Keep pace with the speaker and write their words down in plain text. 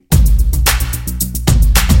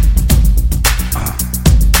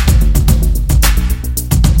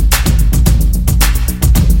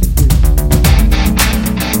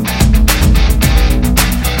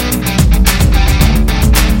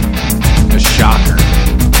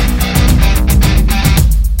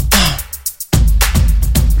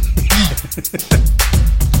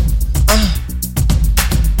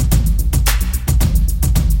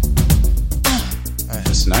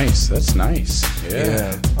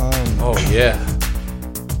Oh, yeah.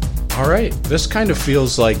 All right. This kind of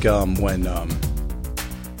feels like when, I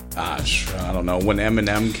don't know, when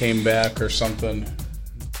Eminem came back or something.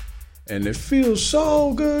 And it feels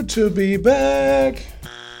so good to be back.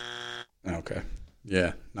 Okay.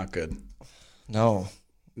 Yeah, not good. No.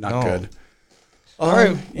 Not good. All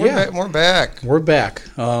right, we're back. We're back.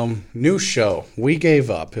 New show. We gave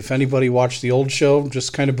up. If anybody watched the old show,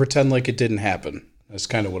 just kind of pretend like it didn't happen. That's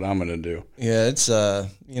kind of what I'm going to do. Yeah, it's,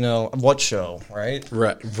 what show, right?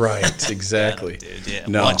 Right, exactly. Dude,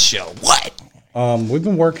 No. What show? What? We've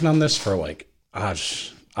been working on this for a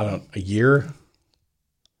year.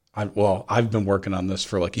 I've been working on this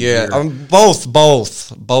for like a year. Both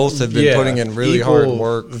have been putting in really hard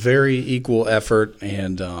work. Very equal effort,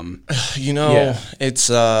 and it's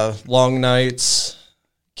long nights,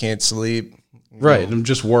 can't sleep. Right, I'm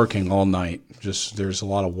just working all night. There's a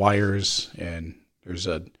lot of wires, and it's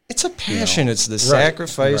a passion. It's the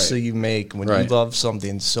sacrifice that you make when you love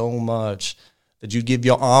something so much that you give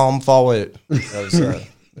your arm for it. There's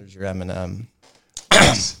your Eminem.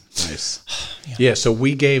 Nice. Yeah, so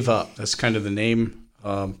we gave up. That's kind of the name,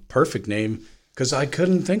 perfect name, because I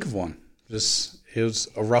couldn't think of one. It was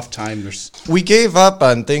a rough time. We gave up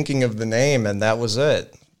on thinking of the name, and that was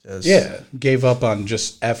it. Gave up on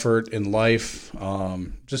just effort in life.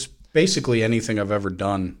 Just basically anything I've ever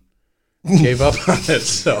done. Gave up on it,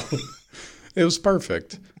 so it was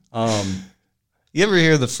perfect. You ever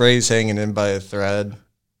hear the phrase "hanging in by a thread"?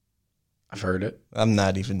 I've heard it. I'm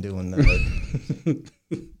not even doing that.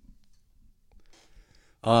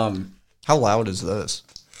 How loud is this?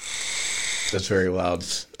 That's very loud.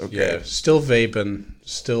 Okay. Yeah, still vaping.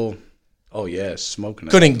 Still, smoking.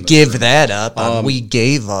 Couldn't give that up. We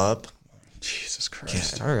gave up. Jesus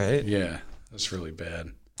Christ. Yeah, all right. Yeah, that's really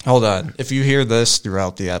bad. Hold on. If you hear this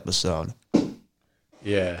throughout the episode,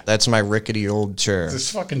 that's my rickety old chair. This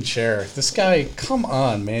fucking chair. This guy, come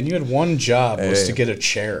on, man. You had one job was to get a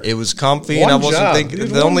chair. It was comfy, and I wasn't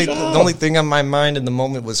thinking. The only thing on my mind in the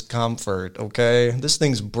moment was comfort. Okay, this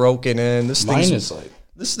thing's broken in. This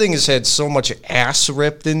thing has had so much ass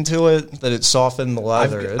ripped into it that it softened the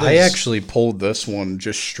leather. I actually pulled this one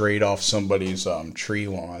just straight off somebody's tree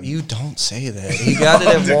lawn. You don't say that. He got it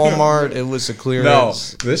at Walmart. It was a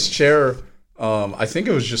clearance. No, this chair. I think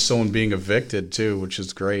it was just someone being evicted too, which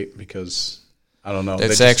is great because I don't know.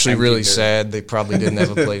 It's actually really sad. They probably didn't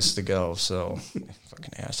have a place to go. So,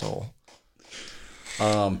 fucking asshole.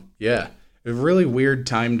 Yeah, a really weird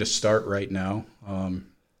time to start right now.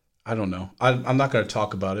 I don't know. I'm not going to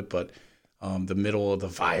talk about it, but the middle of the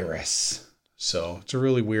virus. So it's a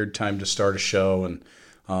really weird time to start a show, and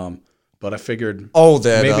but I figured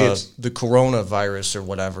maybe it's the coronavirus or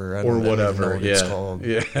whatever. I don't even know what it's called.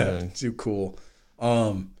 Yeah, too cool.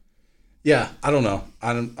 Yeah, I don't know.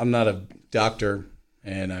 I'm not a doctor,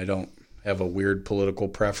 and I don't have a weird political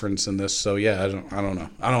preference in this. So yeah, I don't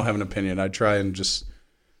know. I don't have an opinion. I try and just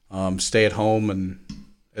stay at home and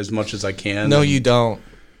as much as I can. No, you don't.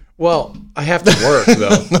 Well, I have to work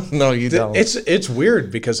though. No, you don't. It's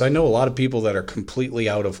weird because I know a lot of people that are completely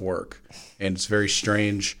out of work, and it's very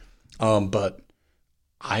strange. But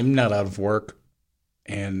I'm not out of work,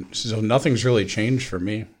 and so nothing's really changed for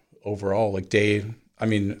me overall.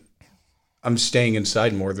 I'm staying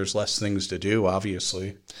inside more. There's less things to do,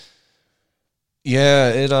 obviously.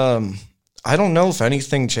 Yeah, I don't know if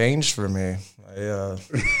anything changed for me. Yeah.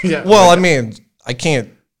 Well, I mean, I can't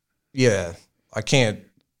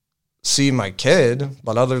see my kid,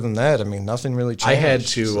 but other than that, I mean, nothing really changed. I had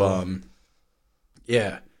to,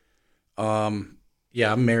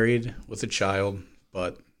 I'm married with a child,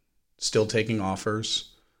 but still taking offers.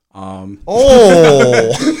 No,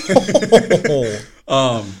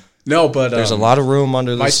 but there's a lot of room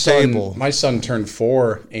under this table. My son turned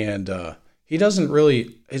 4, and he doesn't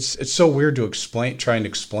really. It's so weird to try and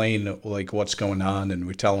explain like what's going on, and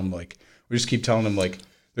we just keep telling him like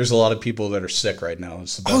there's a lot of people that are sick right now.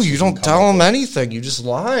 It's the best you don't tell him anything. You just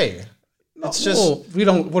lie. It's just we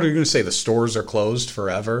don't. What are you going to say? The stores are closed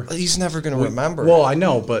forever. He's never going to remember. Well, I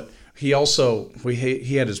know, but he also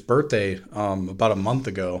he had his birthday about a month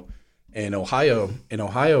ago in Ohio. In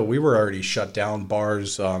Ohio, we were already shut down.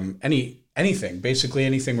 Bars, anything, basically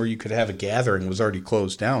anything where you could have a gathering was already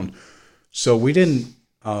closed down. So we didn't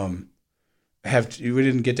we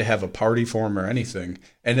didn't get to have a party for him or anything.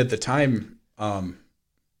 And at the time, I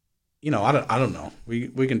don't know.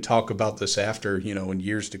 We can talk about this after, in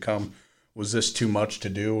years to come. Was this too much to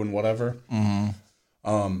do and whatever?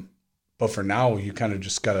 Mm-hmm. But for now, you kind of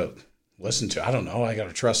just got to listen to. I don't know. I got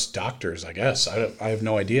to trust doctors, I guess. I have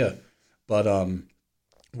no idea. But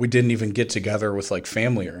we didn't even get together with like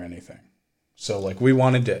family or anything. So like we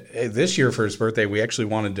wanted to this year for his birthday, we actually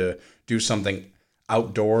wanted to do something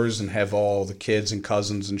outdoors and have all the kids and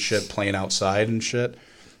cousins and shit playing outside and shit,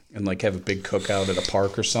 and like have a big cookout at a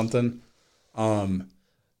park or something. You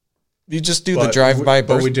just do the drive-by,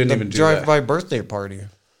 but we didn't even do drive-by birthday party.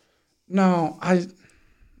 No,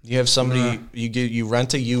 You have somebody. You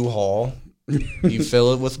rent a U-Haul. You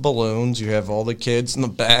fill it with balloons. You have all the kids in the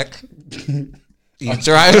back. You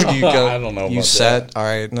drive. You go. I don't know. You about set. that. All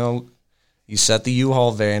right. No. You set the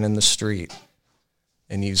U-Haul van in the street,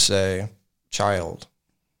 and you say, "Child,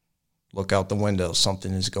 look out the window.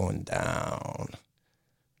 Something is going down."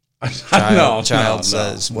 Child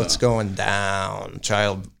says, "What's going down?"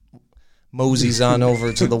 Child moseys on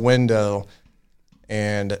over to the window,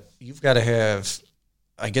 and you've got to have.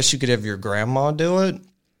 I guess you could have your grandma do it.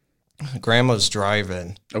 Grandma's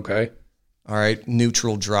driving. Okay. All right.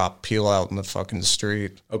 Neutral drop. Peel out in the fucking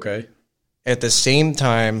street. Okay. At the same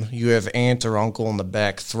time, you have aunt or uncle in the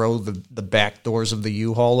back throw the back doors of the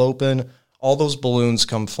U-Haul open. All those balloons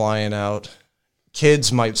come flying out.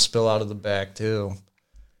 Kids might spill out of the back, too.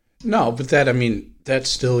 No, but that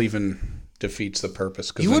still even defeats the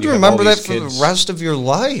purpose. You would remember that for the rest of your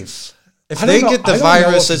life. If they get the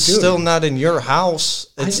virus, it's still not in your house.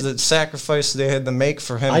 It's the sacrifice they had to make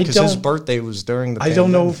for him because his birthday was during the pandemic. I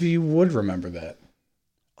don't know if you would remember that.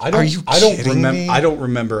 Are you kidding me? I don't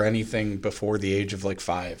remember anything before the age of like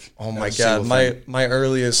 5. Oh my God. My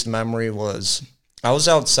earliest memory was I was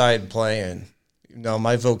outside playing.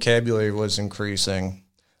 My vocabulary was increasing.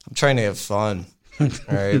 I'm trying to have fun. All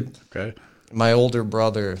right. Okay. My older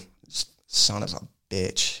brother, son of a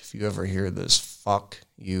bitch, if you ever hear this, fuck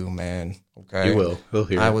you, man. Okay. He will. He'll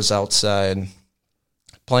hear I was outside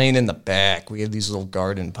playing in the back. We had these little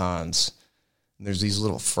garden ponds. There's these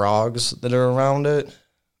little frogs that are around it.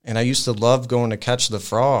 And I used to love going to catch the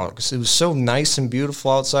frogs. It was so nice and beautiful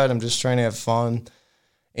outside. I'm just trying to have fun.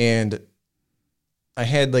 And I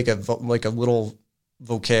had like a little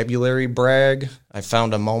vocabulary brag. I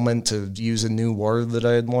found a moment to use a new word that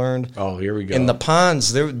I had learned. Oh, here we go. In the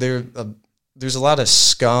ponds, there's a lot of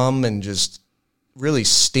scum and just really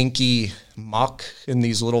stinky muck in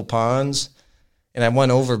these little ponds. And I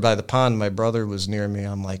went over by the pond. My brother was near me.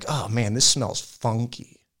 I'm like, oh, man, this smells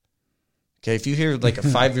funky. Okay, if you hear like a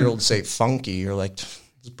 5-year-old say funky, you're like, it's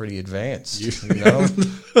pretty advanced, you know?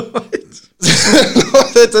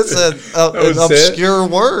 That's an obscure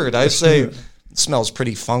word. I say, it smells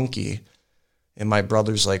pretty funky. And my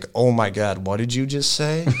brother's like, oh my God, what did you just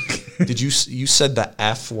say? You said the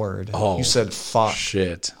F word. Oh, you said fuck.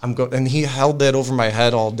 Shit. And he held that over my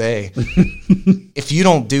head all day. If you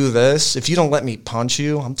don't do this, if you don't let me punch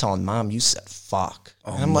you, I'm telling Mom you said fuck.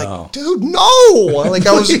 Oh, and I'm like, dude, no. Like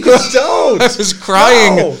I was don't. I was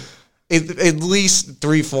crying at least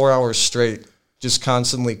 3-4 hours straight, just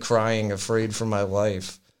constantly crying, afraid for my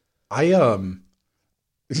life.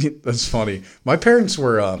 That's funny. My parents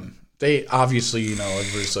were they obviously,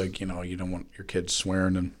 everybody's like, you don't want your kids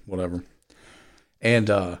swearing and whatever. And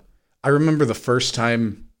I remember the first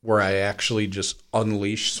time where I actually just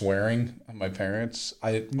unleashed swearing on my parents.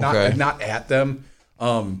 Not at them.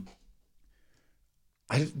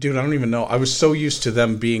 I don't even know. I was so used to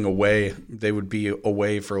them being away. They would be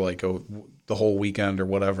away for like the whole weekend or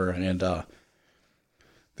whatever. And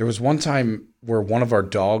there was one time where one of our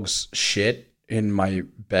dogs shit in my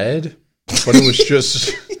bed, but it was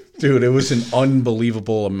just, dude, it was an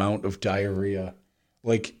unbelievable amount of diarrhea.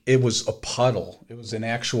 Like it was a puddle. It was an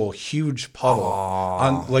actual huge puddle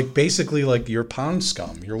on like basically like your pond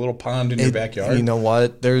scum, your little pond in your backyard. You know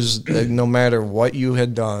what? There's no matter what you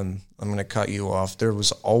had done, I'm going to cut you off. There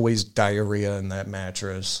was always diarrhea in that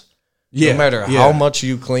mattress. Yeah, no matter how much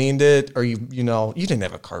you cleaned it or you didn't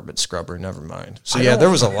have a carpet scrubber, never mind. So there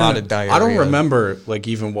was a lot of diarrhea. I don't remember like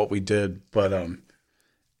even what we did, but I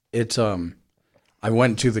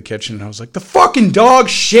went to the kitchen and I was like, the fucking dog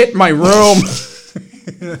shit in my room.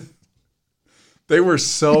 They were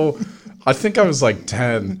so, I think I was like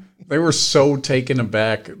 10. They were so taken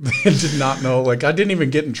aback. They did not know. Like, I didn't even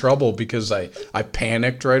get in trouble because I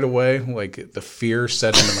panicked right away. Like, the fear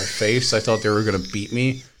set into my face. I thought they were going to beat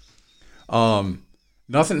me.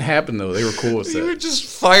 Nothing happened, though. They were cool with it. You were just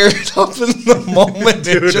fired up in the moment.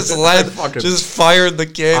 Dude, just fired the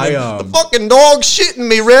cannon. The fucking dog's shitting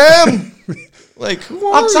me, Ram. Like, who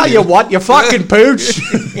are I'll tell you what, you fucking pooch.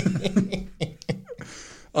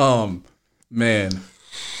 Man.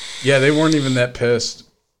 Yeah, they weren't even that pissed.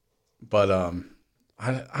 But I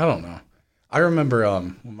don't know. I remember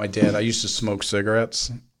when my dad, I used to smoke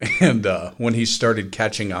cigarettes, and when he started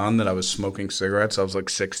catching on that I was smoking cigarettes, I was like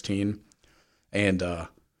 16, and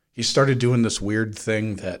he started doing this weird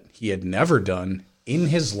thing that he had never done in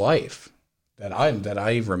his life that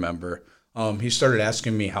I remember. He started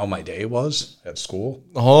asking me how my day was at school.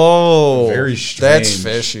 Oh, very strange. That's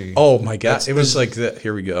fishy. Oh my God, it was like that.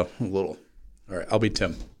 Here we go. A little. All right, I'll be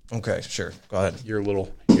Tim. Okay, sure. Go ahead. You're a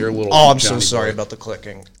little. Oh, I'm so sorry about the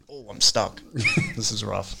clicking. Oh, I'm stuck. This is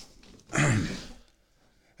rough.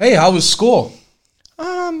 Hey, how was school?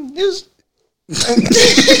 It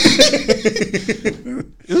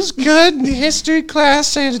was good. The history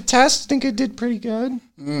class, I had a test. I think I did pretty good.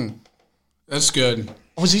 That's good.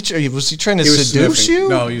 Was he trying to seduce sniffing. you?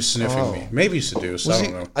 No, he was sniffing me. Maybe seduce. I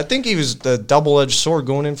don't know. I think he was the double-edged sword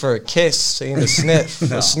going in for a kiss, saying a sniff,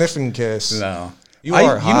 a sniffing kiss. No. You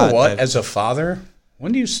are hot. You know what? As a father,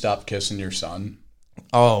 when do you stop kissing your son?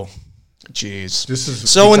 Oh, jeez. This is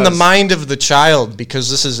so in the mind of the child,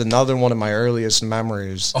 because this is another one of my earliest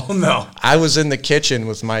memories. Oh, no. I was in the kitchen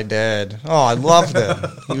with my dad. Oh, I loved him.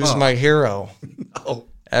 He was my hero. No.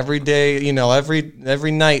 Every day,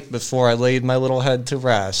 every night before I laid my little head to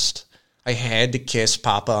rest, I had to kiss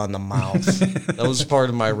Papa on the mouth. That was part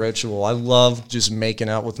of my ritual. I loved just making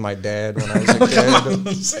out with my dad when I was a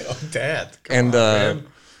kid. Say, oh, Dad.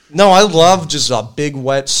 No, I love just a big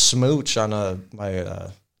wet smooch on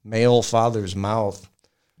my male father's mouth.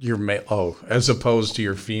 Your as opposed to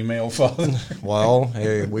your female father. Well,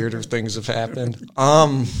 hey, weirder things have happened.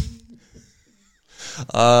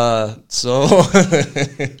 So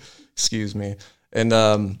excuse me.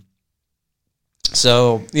 And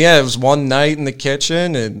so yeah, it was one night in the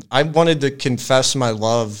kitchen and I wanted to confess my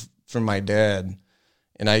love for my dad.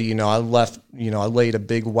 And I laid a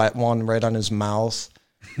big wet one right on his mouth.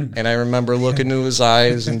 And I remember looking into his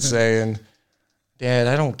eyes and saying, Dad,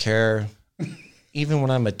 I don't care. Even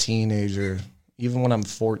when I'm a teenager, even when I'm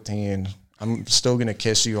 14, I'm still going to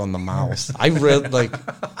kiss you on the mouth. I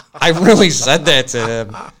really said that to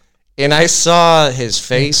him. And I saw his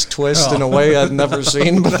face twist in a way I've never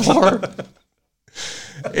seen before.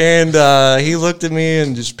 And he looked at me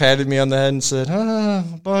and just patted me on the head and said,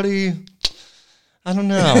 buddy, I don't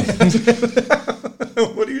know.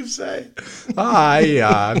 What do you say?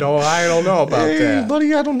 I don't know about that.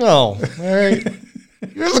 Buddy, I don't know. All right.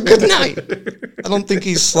 You have a good night. I don't think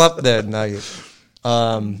he slept that night.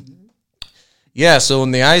 Yeah, so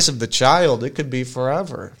in the eyes of the child, it could be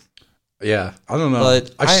forever. Yeah, I don't know.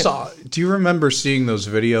 But do you remember seeing those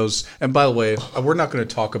videos? And by the way, we're not going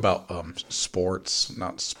to talk about sports,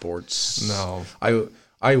 not sports. No.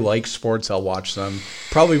 I like sports. I'll watch them.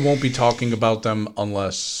 Probably won't be talking about them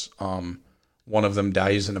unless one of them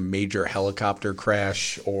dies in a major helicopter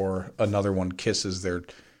crash or another one kisses their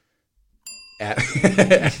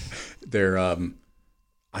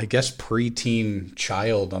I guess preteen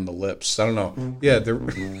child on the lips. I don't know. Yeah, there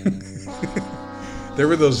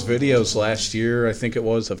were those videos last year, I think it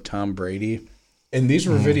was, of Tom Brady. And these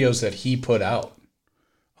were videos that he put out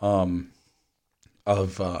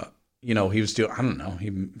he was doing, I don't know, he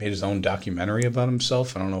made his own documentary about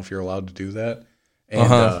himself. I don't know if you're allowed to do that.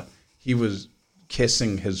 And he was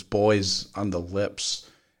kissing his boys on the lips.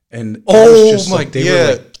 And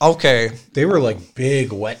okay. They were like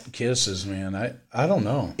big wet kisses, man. I don't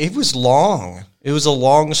know. It was long. It was a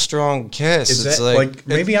long, strong kiss. Is that like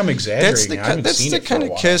maybe I'm exaggerating? That's the kind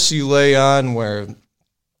of kiss you lay on where,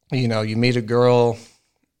 you meet a girl,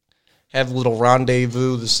 have a little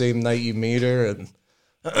rendezvous the same night you meet her, and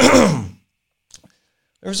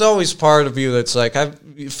there's always part of you that's like,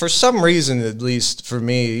 for some reason, at least for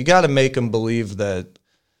me, you got to make them believe that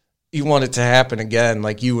you want it to happen again,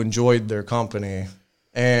 like you enjoyed their company.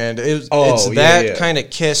 And it's that kind of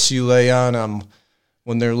kiss you lay on them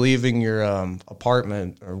when they're leaving your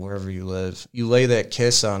apartment or wherever you live. You lay that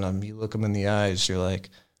kiss on them, you look them in the eyes, you're like,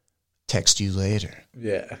 text you later.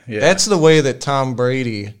 Yeah. That's the way that Tom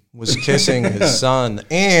Brady was kissing his son.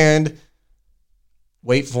 And,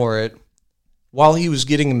 wait for it, while he was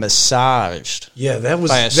getting massaged. Yeah, that was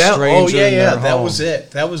by a stranger in their home. That was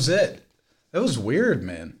it. That was weird,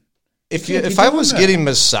 man. If I was getting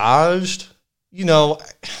massaged,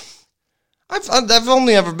 I've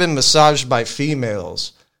only ever been massaged by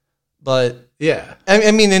females, but yeah,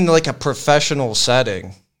 I mean in like a professional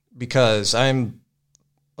setting because I'm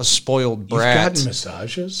a spoiled brat. You've gotten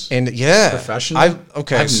massages, and yeah, professional.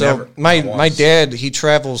 My dad, he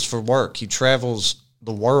travels for work. He travels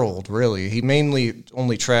the world, really. He mainly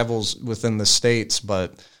only travels within the States,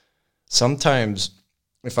 but sometimes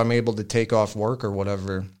if I'm able to take off work or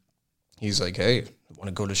whatever, he's like, hey, want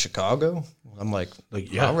to go to Chicago? I'm like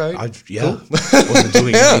yeah, all right. Cool. Wasn't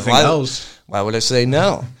doing anything else. Why would I say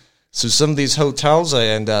no? So some of these hotels I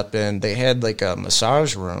end up in, they had like a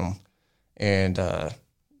massage room. And,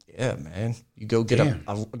 yeah, man, you go get an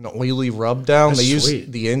oily rub down. They use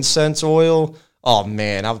the incense oil. Oh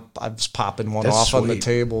man, I was popping one off on the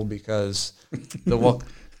table because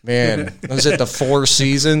man, was it the Four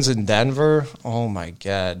Seasons in Denver? Oh my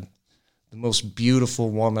God. The most beautiful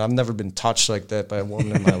woman. I've never been touched like that by a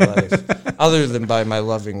woman in my life, other than by my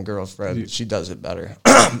loving girlfriend. She does it better.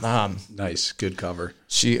 Nice, good cover.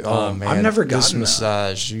 Man, I've never gotten this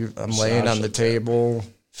massage. I'm laying on the table,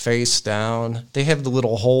 face down. They have the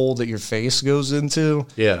little hole that your face goes into.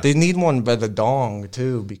 Yeah, they need one by the dong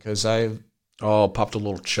too because popped a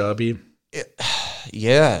little chubby.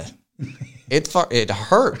 Yeah, it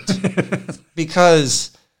hurt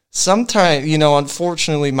because. Sometimes,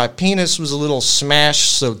 unfortunately, my penis was a little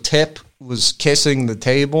smashed, so tip was kissing the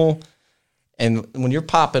table. And when you're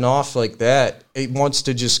popping off like that, it wants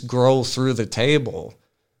to just grow through the table.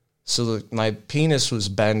 So my penis was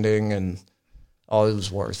bending, and it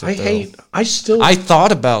was worth it. I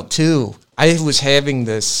thought about, too. I was having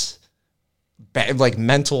this,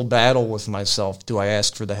 mental battle with myself. Do I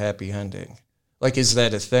ask for the happy ending? Is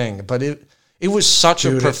that a thing? But it was such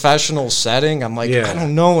a professional setting. I'm like, I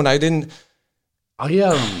don't know, and I didn't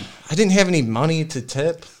have any money to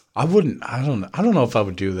tip. I don't know if I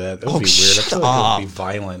would do that. That would be weird. I feel like it would be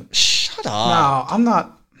violent. Shut up. No, I'm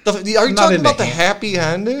not. Are you talking about the happy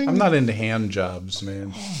ending? I'm not into hand jobs,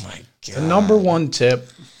 man. Oh my God. The number one tip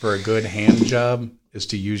for a good hand job is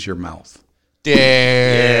to use your mouth.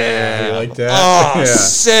 Yeah. You like that? Oh, yeah.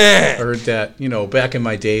 Sick. I heard that, back in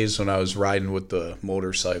my days when I was riding with the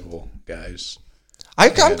motorcycle guys.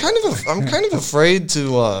 I'm kind of afraid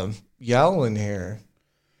to yell in here.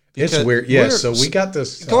 It's weird. Yeah, so we got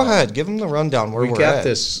this. Go ahead, give them the rundown where we're at. We got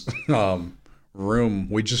this room.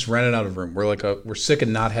 We just rented out a room. We're sick of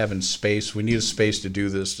not having space. We need a space to do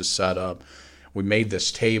this, to set up. We made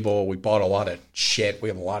this table. We bought a lot of shit. We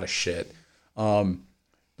have a lot of shit.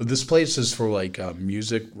 But this place is for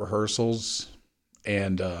music rehearsals,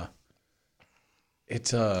 and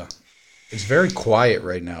it's very quiet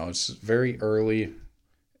right now. It's very early.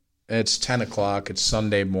 It's 10 o'clock. It's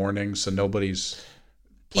Sunday morning, so nobody's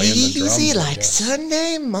playing the drums. Easy like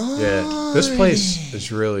Sunday morning. Yeah, this place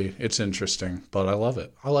is it's interesting, but I love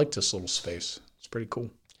it. I like this little space. It's pretty cool.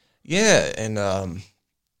 Yeah, and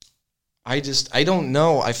I don't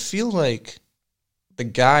know. I feel like the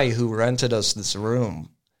guy who rented us this room,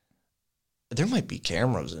 there might be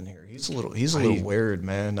cameras in here. He's a little weird,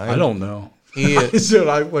 man. I don't know. What is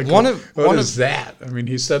that? I mean,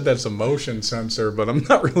 he said that's a motion sensor, but I'm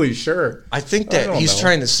not really sure. I think that he's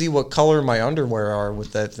trying to see what color my underwear are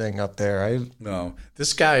with that thing up there. No,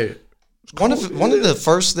 this guy. One of the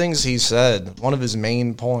first things he said, one of his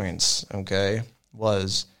main points, okay,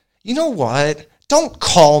 was, you know what? Don't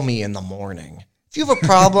call me in the morning. If you have a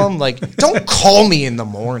problem, don't call me in the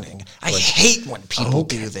morning. I hate when people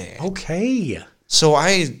do that. Okay. So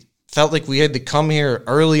I felt like we had to come here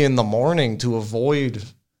early in the morning to avoid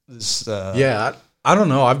this. Yeah, I don't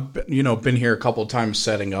know. I've been here a couple of times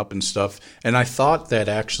setting up and stuff, and I thought that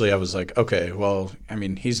actually I was like, okay, well, I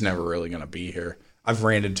mean, he's never really going to be here. I've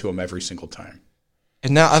ran into him every single time.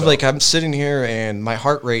 And now I'm sitting here and my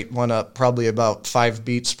heart rate went up probably about 5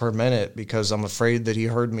 beats per minute because I'm afraid that he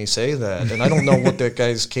heard me say that. And I don't know what that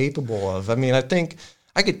guy's capable of. I mean, I think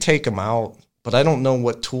I could take him out, but I don't know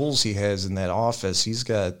what tools he has in that office. He's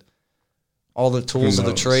got all the tools of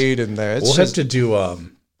the trade in there. We'll have to do,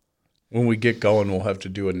 when we get going, we'll have to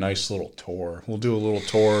do a nice little tour. We'll do a little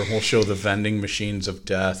tour. We'll show the vending machines of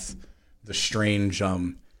death, the strange,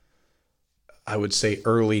 I would say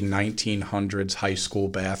early 1900s high school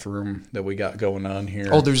bathroom that we got going on here.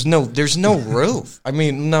 Oh, there's no roof. I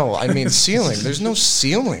mean ceiling. There's no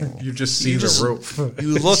ceiling. You just see the roof.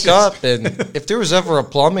 You look up, and if there was ever a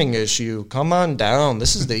plumbing issue, come on down.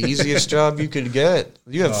 This is the easiest job you could get.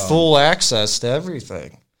 You have full access to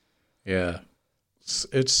everything. Yeah,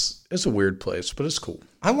 it's a weird place, but it's cool.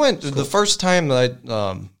 I went the first time that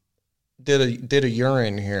I did a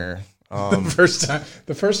urine here.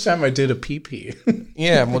 The first time I did a pee-pee.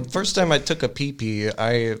 Yeah, well, the first time I took a pee-pee,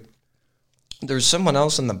 there was someone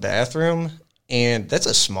else in the bathroom, and that's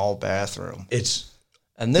a small bathroom. There's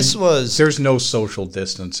no social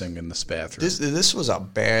distancing in this bathroom. This was a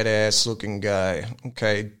badass looking guy.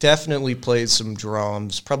 Okay, definitely played some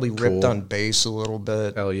drums, probably ripped on bass a little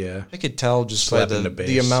bit. Hell yeah. I could tell just by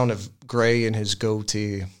the amount of gray in his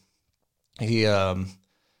goatee.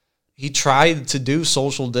 He tried to do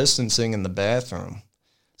social distancing in the bathroom.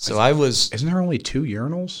 So Isn't there only 2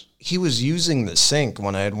 urinals? He was using the sink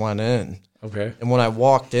when I had went in. Okay. And when I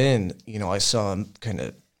walked in, I saw him kind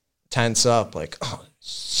of tense up, like, oh,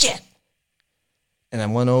 shit. And I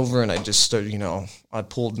went over and I just started, I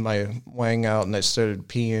pulled my wang out and I started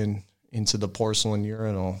peeing into the porcelain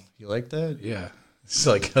urinal. You like that? Yeah. It's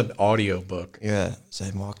like an audio book. Yeah. As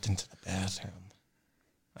I walked into the bathroom,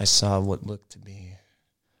 I saw what looked to be.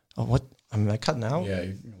 Oh, what? Am I cutting out? Yeah,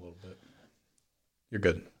 a little bit. You're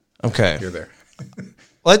good. Okay. You're there.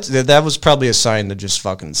 That was probably a sign to just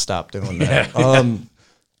fucking stop doing that. Yeah.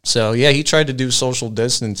 So, yeah, he tried to do social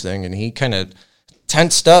distancing, and he kind of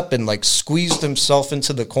tensed up and, like, squeezed himself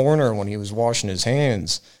into the corner when he was washing his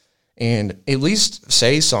hands. And at least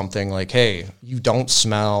say something like, hey, you don't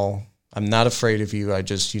smell. I'm not afraid of you. I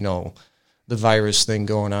just, the virus thing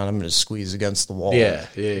going on, I'm going to squeeze against the wall. Yeah.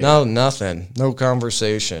 No, nothing. No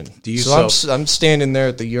conversation. I'm standing there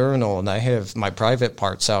at the urinal, and I have my private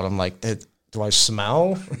parts out. I'm like, do I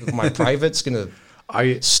smell? My private's going to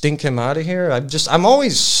stink him out of here? I'm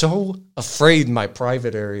always so afraid in my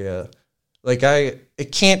private area. Like,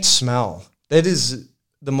 it can't smell. That is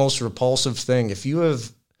the most repulsive thing. If you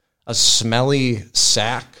have a smelly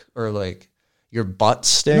sack or, like, your butt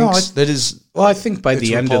stinks, Well, I think by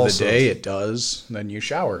the end of repulsive. the day it does. Then you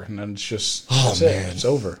shower, and then it's just, it's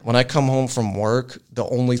over. When I come home from work, the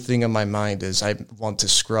only thing in my mind is I want to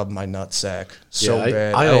scrub my nutsack so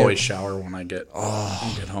bad. I always shower when I get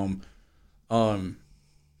home. What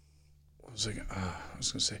was I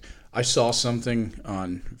was gonna say? I saw something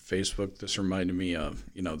on Facebook. This reminded me of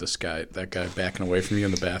that guy backing away from you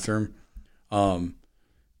in the bathroom.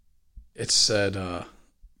 It said,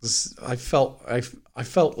 I felt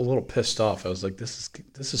a little pissed off. I was like, this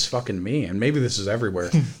is fucking me, and maybe this is everywhere.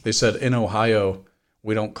 They said in Ohio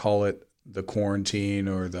we don't call it the quarantine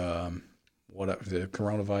or the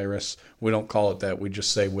coronavirus. We don't call it that. We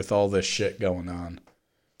just say with all this shit going on.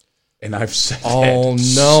 And I've said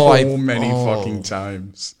so many fucking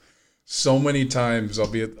times. So many times I'll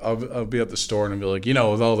be at the store and I'll be like,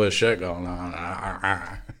 with all this shit going on.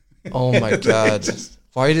 Oh my God.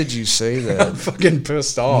 Why did you say that? I'm fucking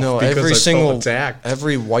pissed off. No,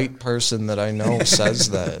 every white person that I know says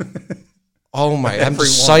that. Oh my! I'm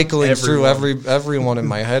cycling through everyone in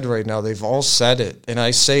my head right now. They've all said it, and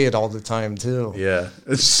I say it all the time too. Yeah,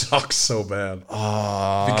 it sucks so bad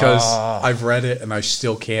because I've read it and I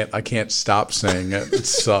still can't. I can't stop saying it. It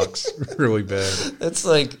sucks really bad. It's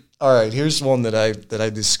like, all right, here's one that I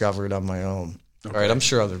discovered on my own. Okay. All right, I'm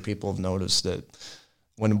sure other people have noticed it.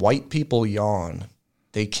 When white people yawn,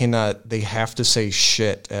 they have to say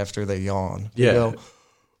shit after they yawn. Yeah. They go,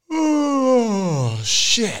 oh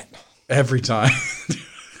shit. Every time.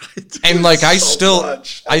 And like I still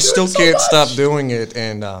can't stop doing it.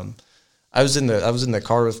 And I was in the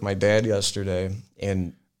car with my dad yesterday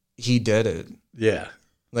and he did it. Yeah.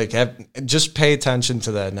 Like just pay attention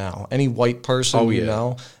to that now. Any white person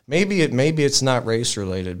maybe it's not race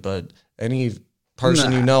related, but any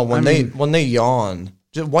person when they yawn,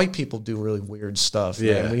 just white people do really weird stuff.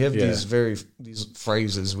 Yeah. Man. We have these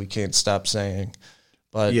phrases we can't stop saying.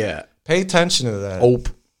 But pay attention to that. Ope.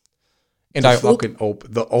 And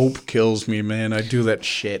the ope kills me, man. I do that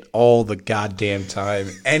shit all the goddamn time.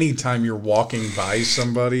 Anytime you're walking by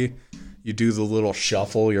somebody, you do the little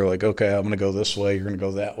shuffle. You're like, okay, I'm going to go this way. You're going to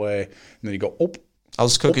go that way. And then you go, ope. I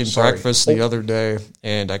was cooking breakfast the other day,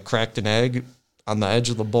 and I cracked an egg on the edge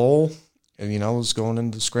of the bowl. And, I was going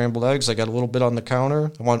into the scrambled eggs. I got a little bit on the counter.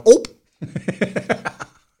 I went, ope.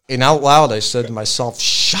 And out loud, I said to myself,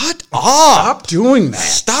 shut up. Stop doing that.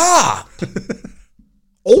 Stop.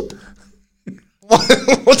 Ope.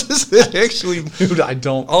 What does it actually mean? Dude,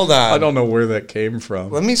 hold on. I don't know where that came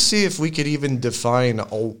from. Let me see if we could even define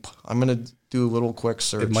ope. I'm going to do a little quick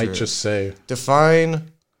search. It might just say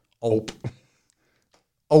define ope.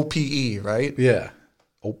 OPE, right? Yeah.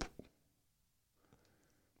 Ope.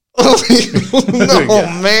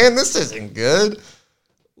 Man, this isn't good.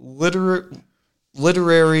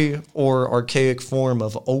 Literary or archaic form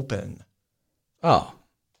of open. Oh.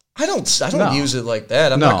 I don't use it like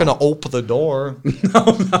that. I'm not going to ope the door.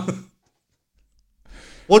 No.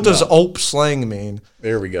 What does ope slang mean?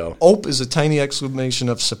 There we go. Ope is a tiny exclamation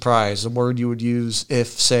of surprise, a word you would use if,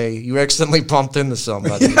 say, you accidentally bumped into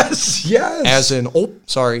somebody. Yes. As in,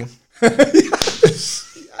 sorry.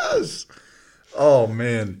 Yes. Oh,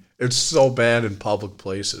 man. It's so bad in public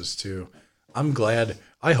places, too. I'm glad.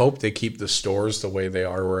 I hope they keep the stores the way they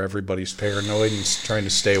are, where everybody's paranoid and trying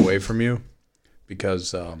to stay away from you.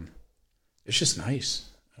 Because it's just nice.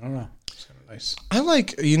 I don't know. It's kind of nice. I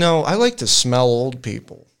like to smell old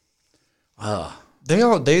people. I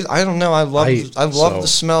don't know. I love the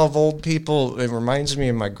smell of old people. It reminds me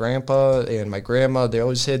of my grandpa and my grandma. They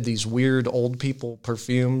always had these weird old people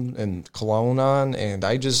perfume and cologne on. And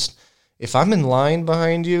if I'm in line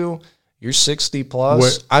behind you, you're 60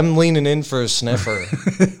 plus, I'm leaning in for a sniffer.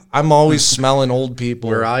 I'm always smelling old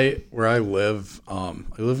people. Where I live, I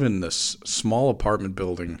live in this small apartment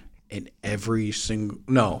building, and every single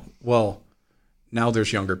now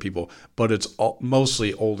there's younger people, but it's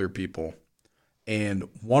mostly older people. And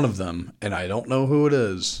one of them, and I don't know who it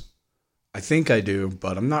is. I think I do,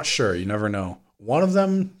 but I'm not sure. You never know. One of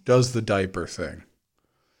them does the diaper thing.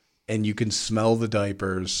 And you can smell the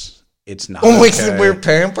diapers. It's not like they wear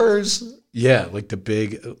Pampers? Yeah, like the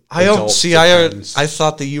big I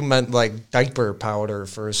thought that you meant like diaper powder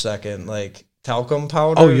for a second, like talcum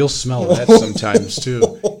powder. Oh, you'll smell that sometimes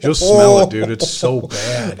too. You'll smell it, dude. It's so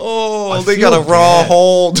bad. Oh, they got a raw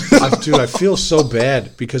hold. Dude, I feel so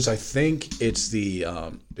bad because I think it's the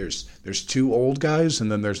there's two old guys and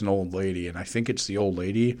then there's an old lady, and I think it's the old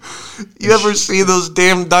lady. You ever see those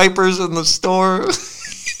damn diapers in the store?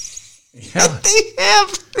 Yeah.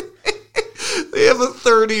 They have a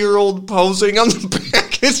 30-year-old posing on the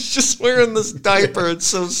back. It's just wearing this diaper. It's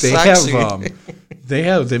so sexy.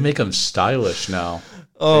 They make them stylish now.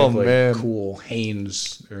 Oh, man. Cool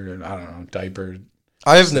Hanes, or I don't know, diaper.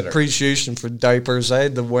 I have an appreciation for diapers. I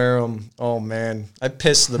had to wear them. Oh, man. I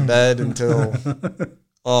pissed the bed until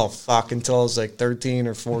I was like 13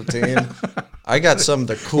 or 14. I got some of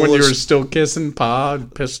the coolest. When you were still kissing Pa and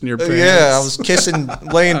pissing your pants. Yeah, I was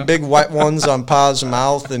laying big wet ones on Pa's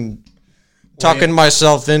mouth and tucking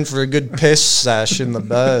myself in for a good piss sesh in the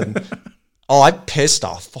bed. Oh, I pissed a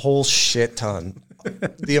whole shit ton.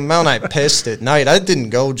 The amount I pissed at night, I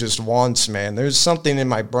didn't go just once, man. There's something in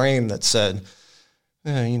my brain that said,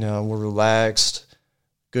 we're relaxed,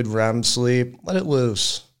 good REM sleep, let it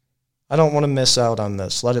loose. I don't want to miss out on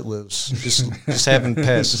this. Let it loose. Just have him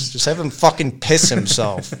piss. Just have him fucking piss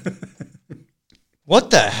himself.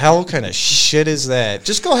 What the hell kind of shit is that?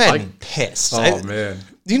 Just go ahead and piss. Man.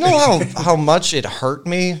 Do you know how much it hurt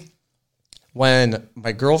me when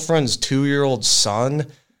my girlfriend's 2-year-old son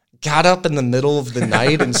got up in the middle of the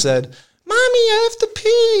night and said, "Mommy, I have to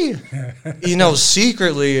pee."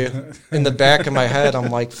 Secretly in the back of my head,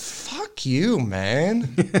 I'm like, fuck you,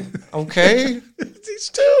 man. Okay? He's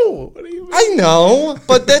 2. What do you mean? I know,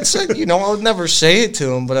 but that's I'll never say it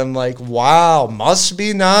to him, but I'm like, wow, must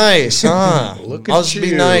be nice, huh? Must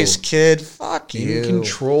be nice, kid. Fuck you. In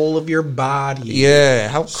control of your body. Yeah,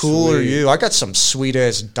 how cool are you? I got some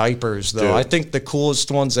sweet-ass diapers, though. Dude. I think the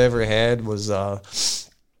coolest ones I ever had was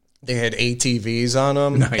they had ATVs on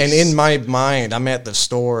them. Nice. And in my mind, I'm at the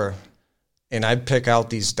store, and I pick out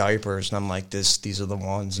these diapers, and I'm like, these are the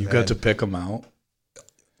ones. You got to pick them out?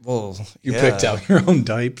 Well, you picked out your own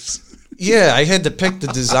diapers? Yeah, I had to pick the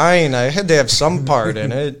design. I had to have some part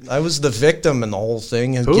in it. I was the victim in the whole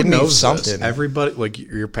thing. And Who knows something? This? Everybody, like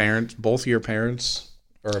your parents, both of your parents?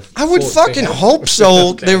 I would fucking hope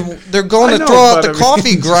so. They're going to throw out the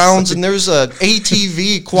coffee grounds, and there's a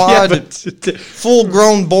ATV quad,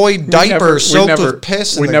 full-grown boy diaper soaked with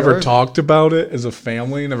piss. We never talked about it as a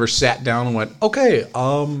family. Never sat down and went, okay,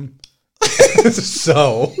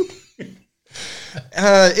 so.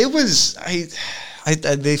 It was.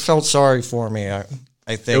 They felt sorry for me. I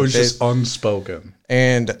think it was just unspoken.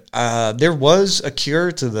 And there was a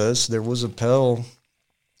cure to this. There was a pill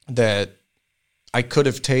that I could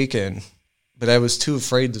have taken, but I was too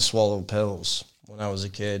afraid to swallow pills when I was a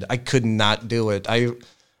kid. I could not do it. I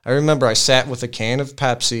remember I sat with a can of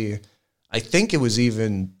Pepsi. I think it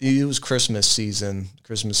was Christmas season.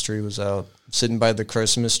 Christmas tree was out. Sitting by the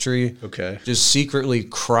Christmas tree. Okay. Just secretly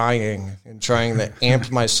crying and trying to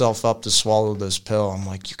amp myself up to swallow this pill. I'm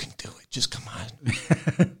like, you can do it. Just come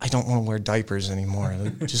on. I don't want to wear diapers anymore.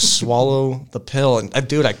 Just swallow the pill. And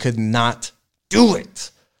dude, I could not do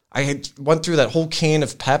it. I had went through that whole can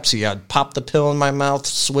of Pepsi. I'd pop the pill in my mouth,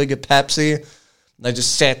 swig of Pepsi, and I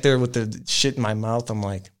just sat there with the shit in my mouth. I'm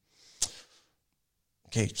like,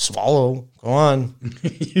 okay, swallow, go on.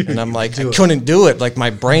 And I'm like, I couldn't do it. Like my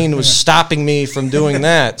brain was stopping me from doing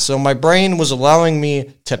that. So my brain was allowing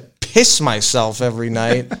me to piss myself every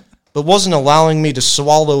night, but wasn't allowing me to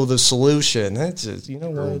swallow the solution. That's it. You know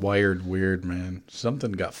what? You're wired weird, man.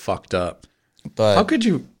 Something got fucked up. But how could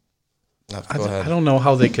you? I don't know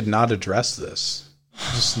how they could not address this.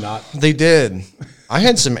 Just not. They did. I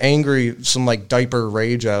had some like diaper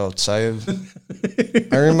rage outs. I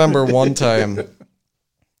remember one time.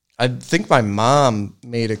 I think my mom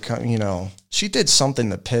made she did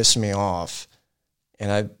something to piss me off.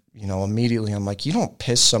 And immediately I'm like, you don't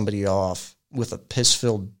piss somebody off with a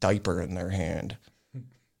piss-filled diaper in their hand.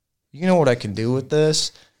 You know what I can do with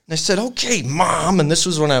this? And I said, okay, Mom. And this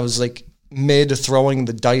was when I was like mid throwing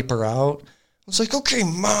the diaper out. I was like, okay,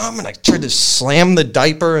 Mom. And I tried to slam the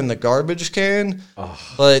diaper in the garbage can,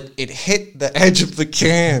 but it hit the edge of the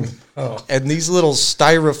can. And these little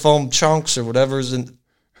styrofoam chunks or whatever's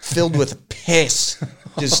filled with piss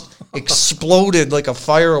just exploded like a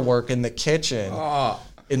firework in the kitchen.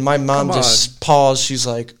 And my mom just paused. She's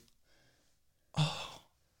like,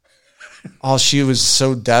 oh, she was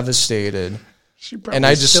so devastated. And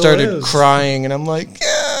I just started crying, and I'm like,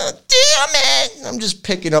 damn it. I'm just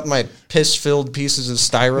picking up my piss-filled pieces of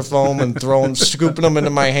styrofoam and scooping them into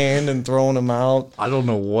my hand and throwing them out. I don't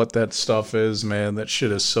know what that stuff is, man. That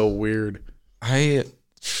shit is so weird. I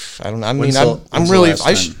don't know. I mean, I'm really,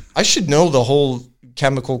 I should know the whole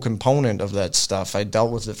chemical component of that stuff. I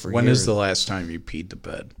dealt with it for years. When is the last time you peed the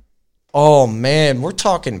bed? Oh, man. We're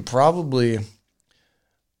talking probably,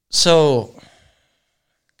 God,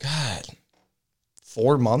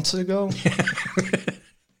 4 months ago?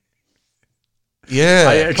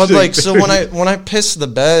 Yeah, but like, so when I piss the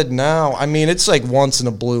bed now, I mean, it's like once in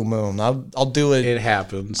a blue moon. I'll do it. It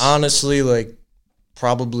happens. Honestly, like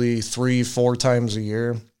probably 3-4 times a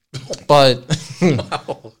year. But,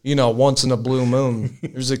 you know, once in a blue moon.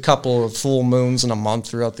 There's a couple of full moons in a month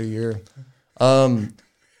throughout the year. That's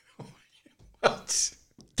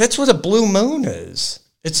what a blue moon is.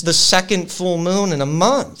 It's the second full moon in a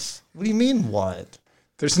month. What do you mean, what?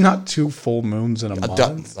 There's not 2 full moons in a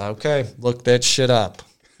month. Okay, look that shit up.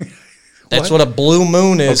 That's what a blue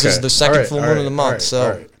moon is. Okay. Is the second full moon of the month.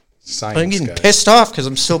 So I'm getting pissed off because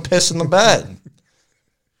I'm still pissing the bed.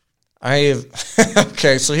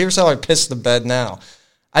 Okay, so here's how I piss the bed now.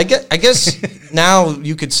 I guess now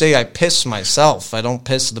you could say I piss myself. I don't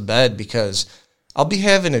piss the bed because I'll be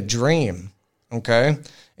having a dream, okay,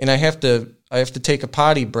 and I have to take a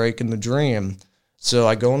potty break in the dream. So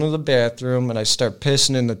I go into the bathroom and I start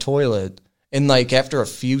pissing in the toilet. And like after a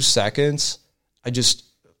few seconds, I just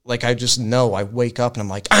know. I wake up and I'm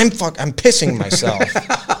like, I'm pissing myself.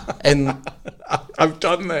 And I've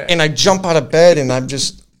done that. And I jump out of bed and I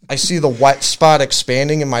see the wet spot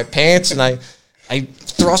expanding in my pants and I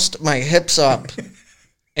thrust my hips up.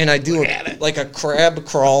 And I do like a crab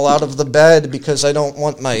crawl out of the bed because I don't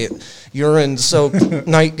want my urine-soaked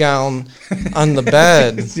nightgown on the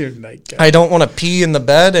bed. Your nightgown. I don't want to pee in the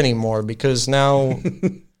bed anymore because now,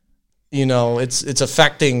 you know, it's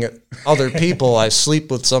affecting other people. I sleep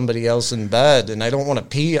with somebody else in bed, and I don't want to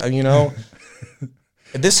pee, you know.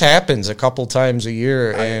 This happens a couple times a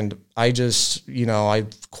year, and I just, you know, I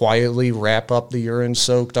quietly wrap up the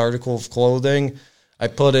urine-soaked article of clothing. I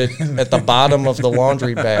put it at the bottom of the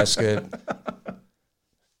laundry basket.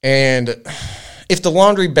 And if the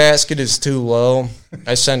laundry basket is too low,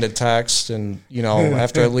 I send a text and, you know,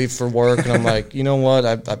 after I leave for work, and I'm like, you know what?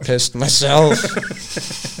 I pissed myself.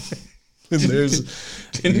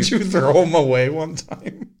 Didn't you throw them away one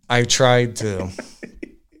time? I tried to.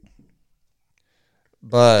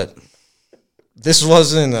 But this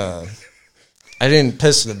wasn't I didn't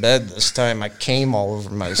piss the bed this time. I came all over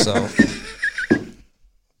myself.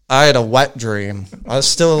 I had a wet dream. I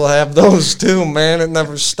still have those too, man. It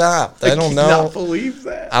never stopped. I don't know. I cannot believe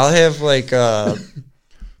that. I'll have like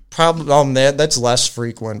probably that's less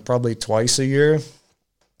frequent, probably twice a year.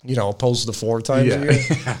 You know, opposed to 4 times a year.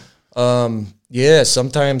 Yeah,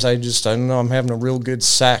 sometimes I don't know, I'm having a real good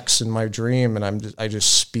sex in my dream and I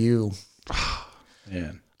just spew.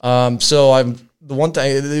 Man. So the one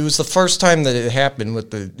time it was the first time that it happened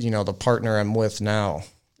with the partner I'm with now.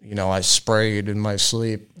 You know, I sprayed in my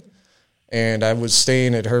sleep. And I was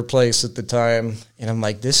staying at her place at the time, and I'm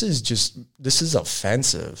like, this is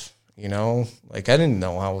offensive, you know? Like, I didn't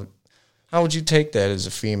know how would you take that as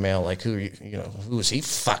a female? Like, who is he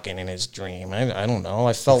fucking in his dream? I don't know.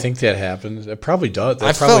 I think that happens. It probably does.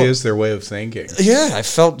 That probably is their way of thinking. Yeah, I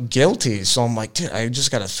felt guilty, so I'm like, dude, I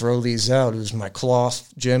just got to throw these out. It was my cloth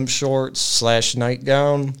gym shorts /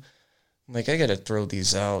 nightgown. Like, I got to throw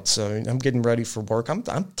these out. So I'm getting ready for work. I'm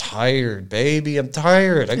tired, baby. I'm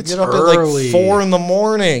tired. I get up early. At like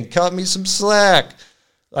 4 a.m. Cut me some slack.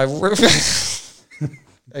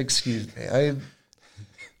 Excuse me.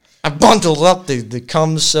 I bundled up the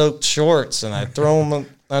cum-soaked shorts and I throw them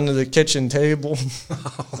onto the kitchen table.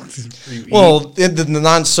 Well, the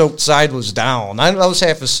non-soaked side was down. I was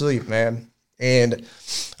half asleep, man. And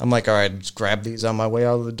I'm like, all right, just grab these on my way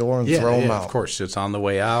out of the door and throw them out. Of course, it's on the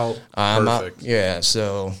way out. Perfect.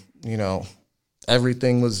 So, you know,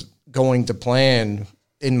 everything was going to plan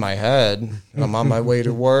in my head. And I'm on my way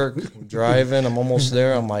to work, driving. I'm almost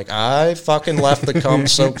there. I'm like, I fucking left the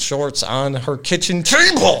cum-soaked shorts on her kitchen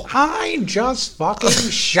table. I just fucking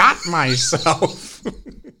shot myself.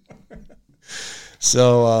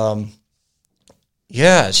 So,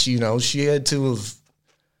 she had to have.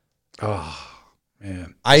 Oh.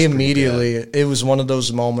 Man, it was one of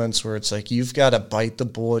those moments where it's like, you've got to bite the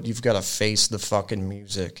bullet. You've got to face the fucking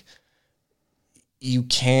music. You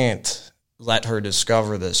can't let her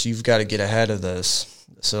discover this. You've got to get ahead of this.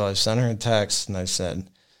 So I sent her a text and I said,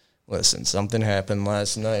 listen, something happened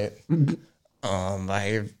last night.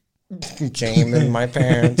 I came in my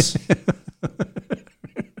pants.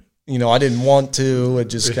 I didn't want to. It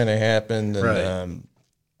just kind of happened. And right.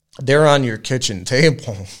 They're on your kitchen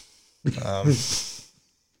table. It's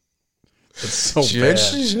so bad.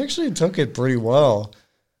 She actually took it pretty well.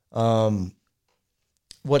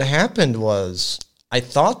 What happened was I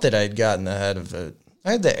thought that I'd gotten ahead of it.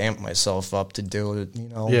 I had to amp myself up to do it,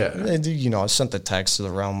 Yeah. I sent the text at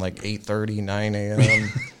around like 8:30, 9 a.m.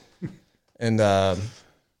 And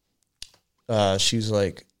she's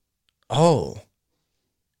like, oh,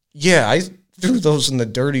 yeah, I threw those in the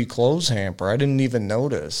dirty clothes hamper. I didn't even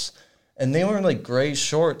notice. And they were in like gray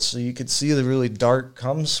shorts, so you could see the really dark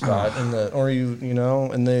cum spot and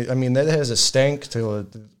that has a stank to it.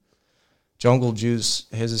 Jungle Juice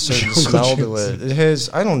has a certain smell to it. It has,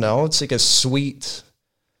 I don't know, it's like a sweet,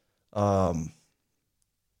 like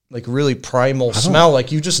really primal smell.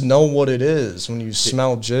 Like you just know what it is when you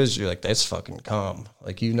smell jizz. You're like, that's fucking cum.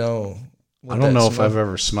 Like I don't know if I've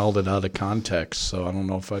ever smelled it out of context, so I don't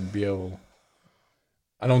know if I'd be able.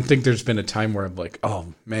 I don't think there's been a time where I'm like,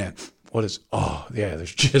 oh man, there's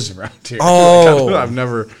jizz around here. Oh, like, I've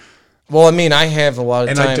never. Well, I mean, I have a lot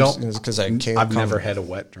of times because I've never had a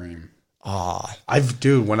wet dream.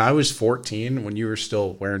 When I was 14, when you were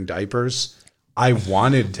still wearing diapers, I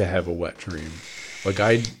wanted to have a wet dream. Like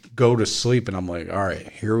I'd go to sleep and I'm like, all right,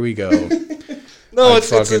 here we go. No, I'd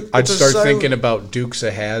start thinking about Dukes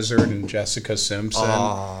of Hazzard and Jessica Simpson,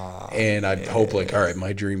 and I'd hope like, all right,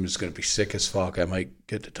 my dream is going to be sick as fuck. I might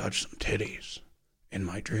get to touch some titties in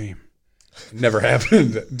my dream. It never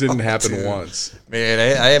happened. It didn't happen once. Man,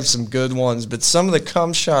 I have some good ones, but some of the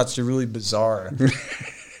cum shots are really bizarre.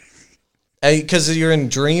 Because you're in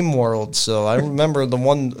dream world, so I remember the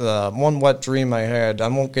one wet dream I had. I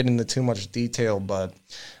won't get into too much detail, but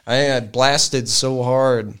I had blasted so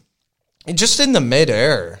hard, and just in the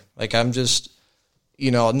midair. Like I'm just,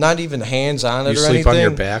 not even hands on it or anything. You sleep on your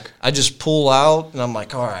back? I just pull out, and I'm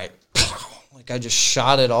like, all right. Like I just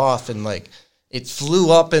shot it off, and like it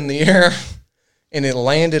flew up in the air, and it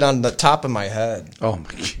landed on the top of my head. Oh my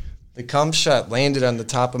God. The cum shot landed on the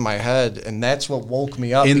top of my head, and that's what woke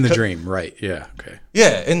me up. In the dream, right. Yeah, okay.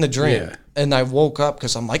 Yeah, in the dream. Yeah. And I woke up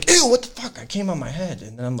because I'm like, ew, what the fuck? I came on my head.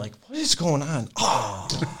 And then I'm like, what is going on? Oh,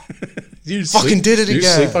 you fucking did it again. Do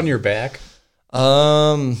you sleep on your back?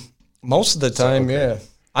 Most of the time, okay. Yeah.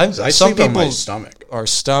 I sleep on my stomach. Or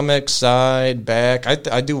stomach, side, back.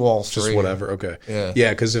 I do all three. Just whatever, okay. Yeah.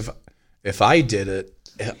 Yeah, because if I did it,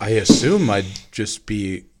 I assume I'd just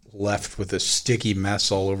be left with a sticky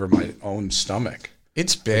mess all over my own stomach.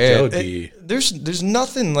 It's bad. Like, that would be... There's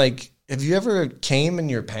nothing like. Have you ever came in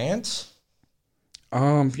your pants?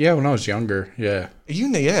 Yeah, when I was younger. Yeah.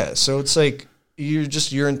 Yeah. So it's like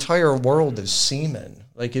your entire world is semen.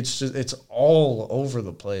 Like it's all over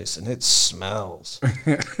the place and it smells.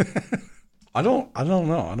 I don't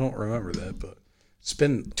know. I don't remember that, but it's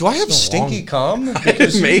been. Do I have stinky cum?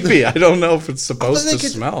 Maybe. I don't know if it's supposed to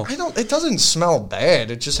smell. It doesn't smell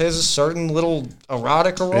bad. It just has a certain little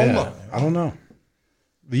erotic aroma. Yeah, I don't know.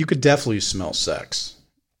 You could definitely smell sex,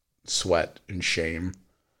 sweat, and shame.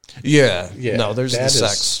 Yeah. No, there's the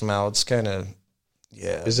sex smell. It's kind of.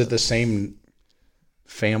 Yeah. Is it the same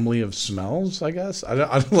family of smells? I guess. I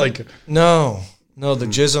don't like. No, the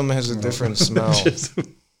jism has a different smell.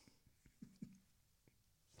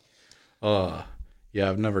 Yeah,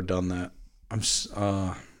 I've never done that. I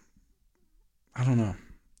don't know.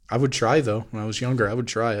 I would try though. When I was younger, I would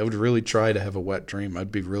try. I would really try to have a wet dream.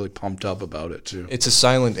 I'd be really pumped up about it too. It's a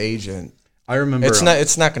silent agent. I remember it's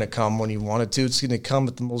not going to come when you want it to. It's going to come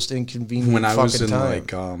at the most inconvenient when I was in time.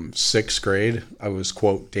 like sixth grade. I was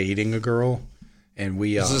quote dating a girl, and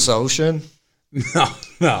we. Is this Ocean?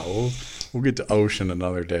 No. We'll get to Ocean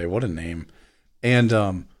another day. What a name!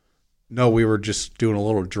 And no, we were just doing a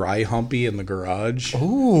little dry humpy in the garage.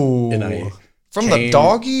 Ooh. And from the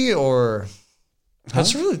doggy or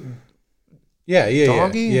that's really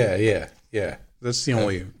doggy? Yeah. That's the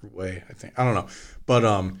only way, I think. I don't know. But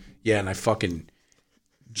and I fucking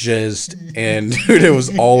jizzed and dude, it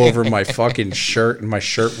was all over my fuking shirt, and my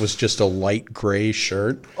shirt was just a light gray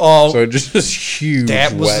shirt. Oh, so just this huge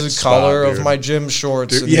that was wet the color spot, of my gym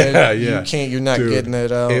shorts. Dude, you're not getting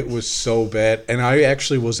it out. It was so bad, and I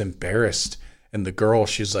actually was embarrassed. And the girl,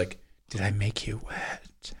 she's like, "Did I make you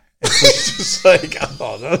wet?" It's just like,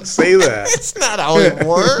 oh, don't say that. It's not how it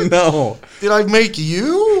works. No. Did I make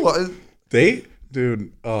you?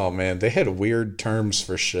 Dude, oh man, they had weird terms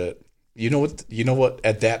for shit. You know what?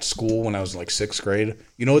 At that school when I was in like sixth grade,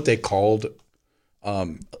 you know what they called,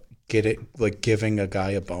 giving a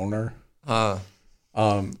guy a boner.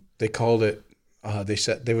 They called it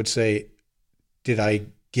they would say, "Did I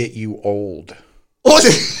get you old?" I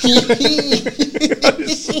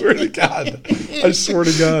swear to God.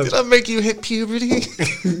 Did I make you hit puberty?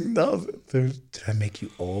 No, did I make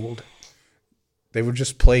you old? They would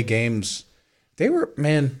just play games. They were,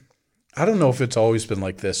 man, I don't know if it's always been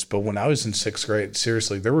like this, but when I was in 6th grade,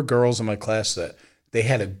 seriously, there were girls in my class that they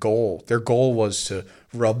had a goal. Their goal was to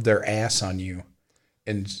rub their ass on you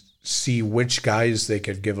and see which guys they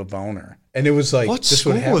could give a boner. And it was like, what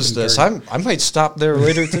school was this? I might stop there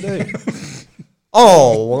later today.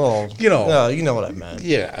 Oh, well, you know what I meant.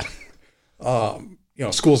 Yeah.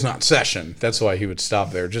 School's not in session. That's why he would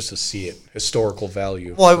stop there, just to see it. Historical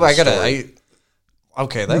value. Well,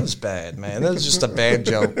 okay, that was bad, man. That was just a bad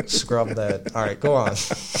joke. Scrub that. All right, go on.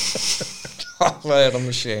 I'm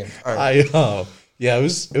ashamed. All right. It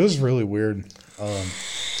was really weird.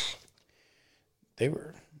 They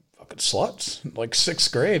were fucking sluts, like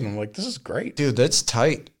 6th grade. And I'm like, this is great. Dude, that's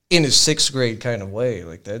tight. In a 6th grade kind of way.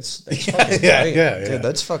 Like, that's fucking tight. Yeah. Dude,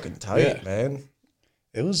 that's fucking tight, man.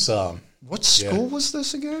 It was, what school was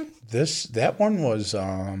this again? That one was,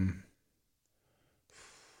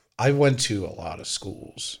 I went to a lot of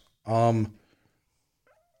schools.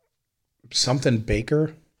 Something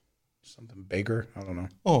Baker. I don't know.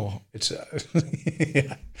 Oh. It's,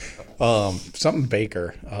 yeah. Something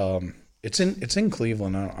Baker. It's in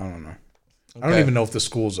Cleveland. I don't know. Okay. I don't even know if the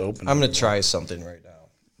school's open. I'm going to try something right now.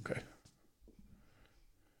 Okay.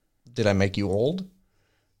 Did I make you old?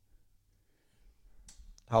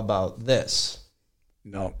 How about this?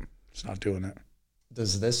 No, it's not doing it.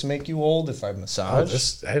 Does this make you old if I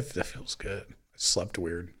massage? That feels good. I slept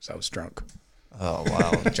weird because I was drunk. Oh,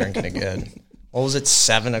 wow. Drinking again. What was it,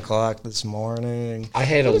 7 o'clock this morning? I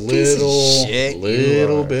had a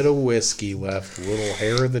little bit of whiskey left. A little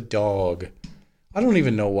hair of the dog. I don't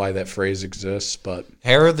even know why that phrase exists, but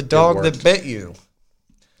hair of the dog that bit you.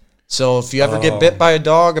 So if you ever get bit by a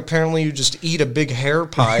dog, apparently you just eat a big hair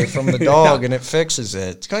pie from the dog and it fixes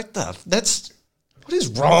it. What is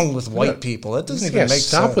wrong with white people? That doesn't even make sense.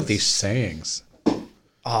 Stop with these sayings.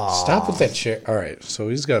 Stop with that chair. All right, so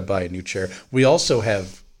he's got to buy a new chair. We also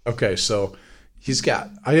have, so he's got,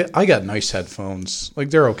 I got nice headphones. Like,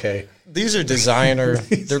 they're okay. These are designer.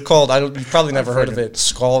 They're called, you've probably never heard of it,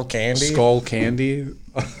 Skull Candy. Skull Candy.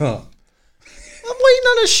 I'm waiting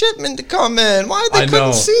on a shipment to come in. Why? They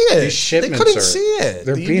couldn't see it. These shipments they couldn't see it.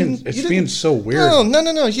 It's being so weird.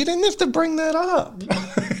 No. You didn't have to bring that up.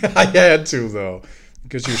 I had to, though,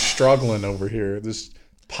 because you're struggling over here. This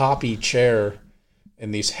poppy chair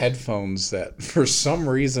and these headphones that, for some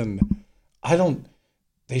reason,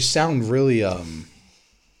 they sound really,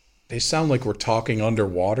 they sound like we're talking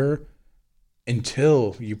underwater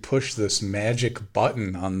until you push this magic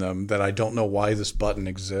button on them that I don't know why this button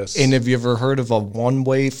exists. And have you ever heard of a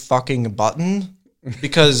one-way fucking button?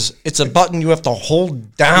 Because it's a button you have to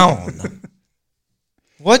hold down.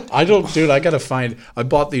 What? I gotta find, I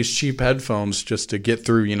bought these cheap headphones just to get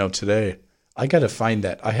through, today. I gotta find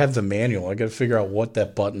that. I have the manual. I gotta figure out what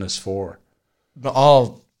that button is for.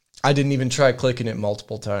 I didn't even try clicking it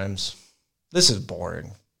multiple times. This is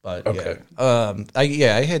boring. But okay.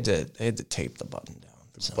 I had to tape the button down.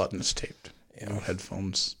 The button is taped. New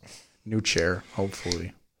headphones, new chair.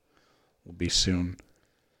 Hopefully, will be soon.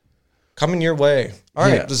 Coming your way. All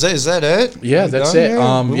right, is that it? Yeah, that's it.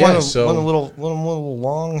 We went a little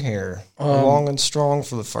long here, long and strong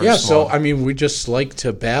for the first. Yeah, so one. We just like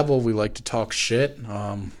to babble. We like to talk shit.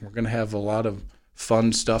 We're gonna have a lot of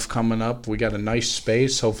fun stuff coming up. We got a nice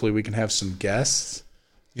space. Hopefully, we can have some guests.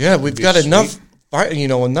 Yeah, we've got enough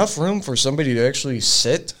room for somebody to actually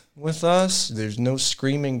sit with us. There's no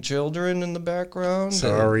screaming children in the background.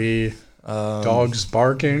 Sorry. Dogs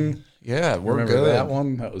barking. Yeah, we're Remember good. That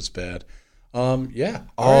one? That was bad. Yeah.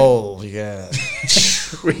 Oh, yeah.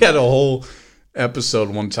 We had a whole episode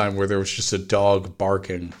one time where there was just a dog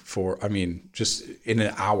barking just in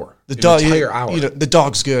an hour. Entire hour. The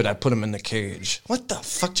dog's good. I put him in the cage. What the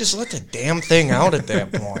fuck? Just let the damn thing out at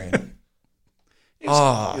that point.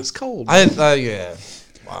 It's cold. Yeah.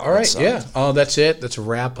 Wow, all right, yeah. That's it. That's a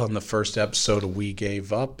wrap on the first episode of We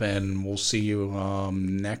Gave Up, and we'll see you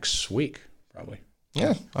next week, probably.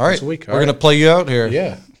 Yeah. All right. Next week. We're gonna play you out here.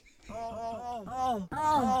 Yeah.